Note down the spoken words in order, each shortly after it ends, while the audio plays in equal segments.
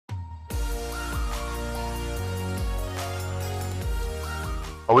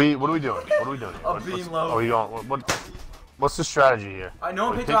What are we doing? What are we doing? Being low. Are we going? What's the strategy here? No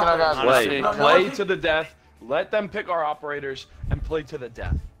one picked Picking our guys. Play to the death. Let them pick our operators and play to the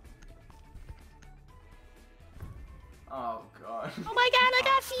death. Oh god. Oh my god, I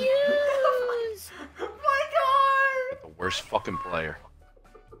got fuse! My god! The worst fucking player.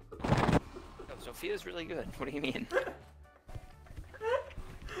 Sophia's really good. What do you mean?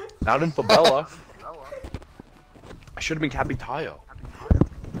 Not in Fabella. I should have been Capitayo.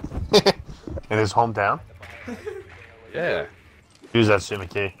 In his hometown? Yeah. Use that shit,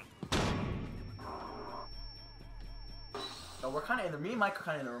 McKee. No, we're kind of in the. Me and Mike are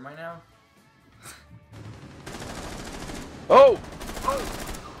kind of in the room right now. Oh!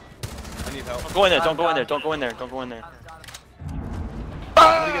 I need help. Don't go in there, don't go in there, don't go in there, don't go in there.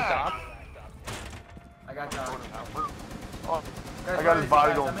 Somebody get Doc? I got Doc. Oh, I got his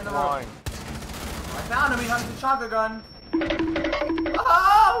body going flying. I found him, he has the shotgun gun.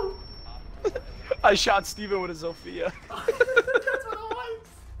 Oh! I shot Steven with a Sophia. That's what I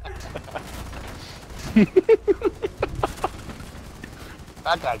like.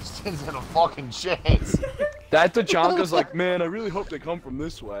 That guy just isn't a fucking chance. That Tachanka's like, man, I really hope they come from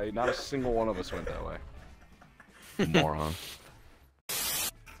this way. Not a single one of us went that way. Moron.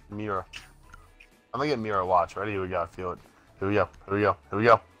 Mirror. I'm gonna get mirror watch. Ready? Here we go. Feel it. Here we go. Here we go. Here we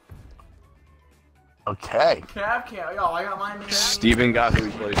go. Okay. Cab cam. Yo, I got mine. Steven got who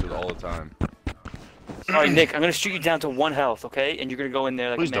he plays with all the time. Alright, Nick, I'm gonna shoot you down to 1 health, okay? And you're gonna go in there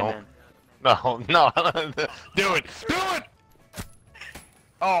like Please a man. don't. No. Do it. Do it.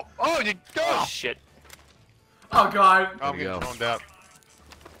 Oh, you go. Oh, shit. Oh god. I'm getting thrown out.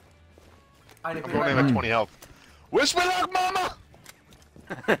 I'm going in at 20 health. Wish me luck, mama.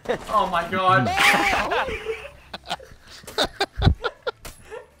 Oh my god.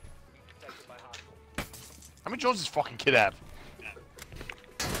 How many drones does this fucking kid have?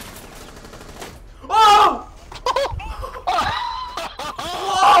 Oh!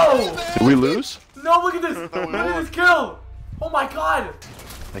 Whoa! Did we lose? No, look at this! Look at this kill! Oh my god!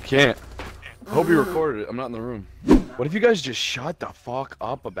 I can't. I hope you recorded it. I'm not in the room. What if you guys just shut the fuck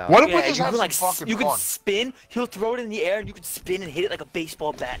up about What it? if we Yeah, just you have can some like fucking you fun? can spin. He'll throw it in the air, and you can spin and hit it like a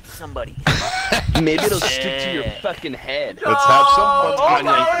baseball bat to somebody. Maybe it'll stick to your fucking head. Let's have some fun.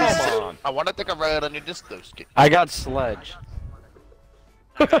 Oh, Come on. I want to take a ride on your disco skate. I got Sledge.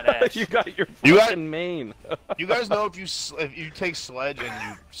 You got your You got- fucking main. You guys know if you take Sledge and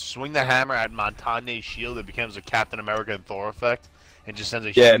you swing the hammer at Montañe's shield, it becomes a Captain America and Thor effect, and just sends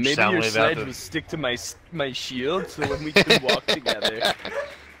a Yeah, huge maybe sound your wave sledge out the... would stick to my shield, so when we can walk together.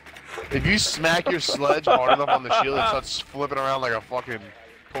 If you smack your sledge hard enough on the shield, it starts flipping around like a fucking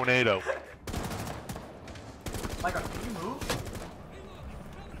tornado. Micah, can you move?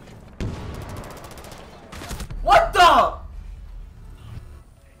 What the?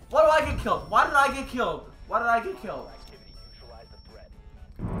 Why did I get killed? Why did I get killed? Why did I get killed?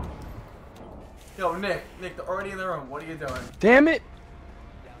 Yo, Nick, they're already in the room. What are you doing? Damn it!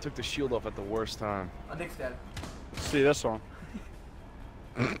 Took the shield off at the worst time. Oh, Nick's dead. See this one.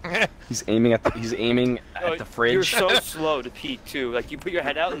 He's aiming at the fridge. You're so slow to peek too. Like you put your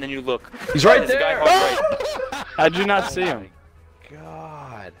head out and then you look. He's right There's a guy there. hard right. I do not see him.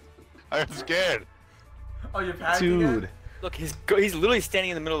 God, I'm scared. Oh, you're panicking dude. again? Look, he's literally standing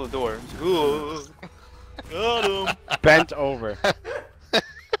in the middle of the door. He's like, "Ooh, got him." Bent over.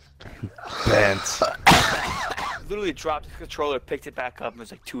 Bent. Literally dropped the controller, picked it back up, and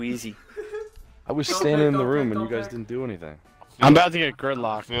was like too easy. I was Don't standing in pick, the don't room pick, and you don't guys pick. didn't do anything. I'm about to get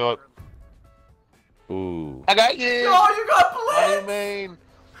gridlocked. Feel it. Ooh. I got you. Oh, you got What do you blitzed! mean?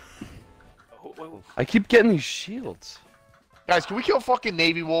 I keep getting these shields. Guys, can we kill fucking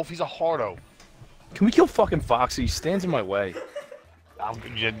Navy Wolf? He's a hardo. Can we kill fucking Foxy? He stands in my way.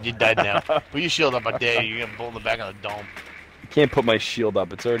 You're dead now. Put your shield up, I dare you. You're gonna bull in the back of the dome. I can't put my shield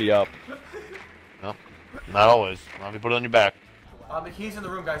up. It's already up. No, not always. Why don't you put it on your back? McKee's in the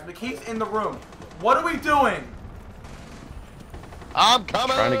room, guys. McKee's in the room. What are we doing? I'm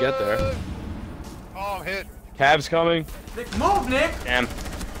coming. Trying to get there. Oh, I'm hit. Cab's coming. Nick, move, Nick! Damn.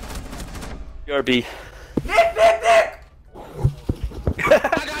 BRB. Nick, Nick, Nick!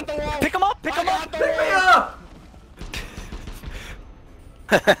 I got the wall. Pick him up! Pick him up! Pick me up!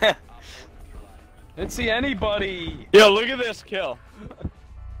 Didn't see anybody. Yo, look at this kill.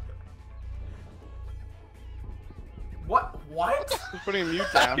 What? What? He's putting mute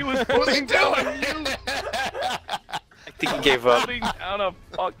down. He was What's he putting down doing? a mute. I think he gave up. Putting down a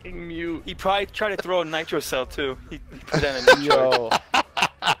fucking mute. He probably tried to throw a nitro cell too. He put down a nitro. Yo.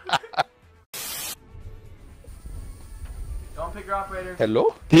 Don't pick your operator.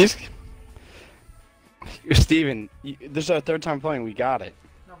 Hello? Steven, this is our third time playing. We got it.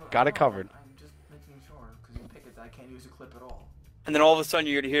 Got it covered. I'm just making sure, because you pick it, I can't use a clip at all. And then all of a sudden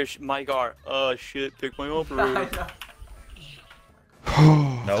you're gonna hear my car. Oh shit, pick my I operator. know.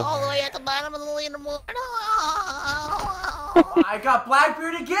 Nope. All the way at the bottom of the leaderboard. I got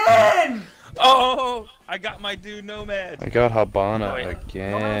Blackbeard again! Oh, I got my dude Nomad. I got Habana Oh, yeah. No, that's a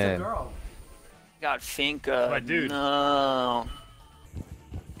again. girl. Got Finka. My dude. No.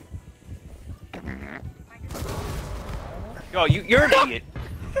 Yo, you're an idiot.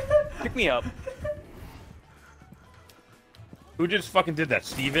 Pick me up. Who just fucking did that,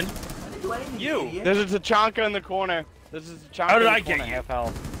 Steven? I didn't do anything, You. idiot. There's a Tachanka in the corner. This is Tachanka How did in the I get corner, you? half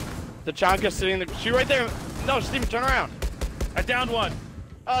health. Tachanka's sitting in the. She right there. No, Steven, turn around. I downed one.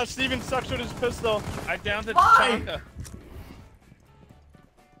 Steven sucks with his pistol. I downed the Why? Tachanka.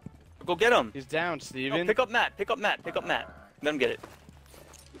 Go get him. He's down, No, Steven. pick up Matt. Pick up Matt. Pick up Matt. Let him get it.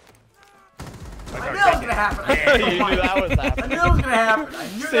 I knew that was gonna happen. You knew that was I happening. knew that was gonna happen. I knew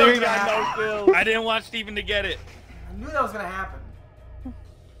that was Steven gonna happen. got no kills. I didn't want Steven to get it. I knew that was gonna happen. Oh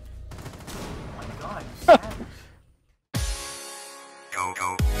my god, you savage. Go,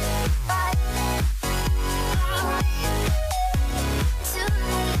 go.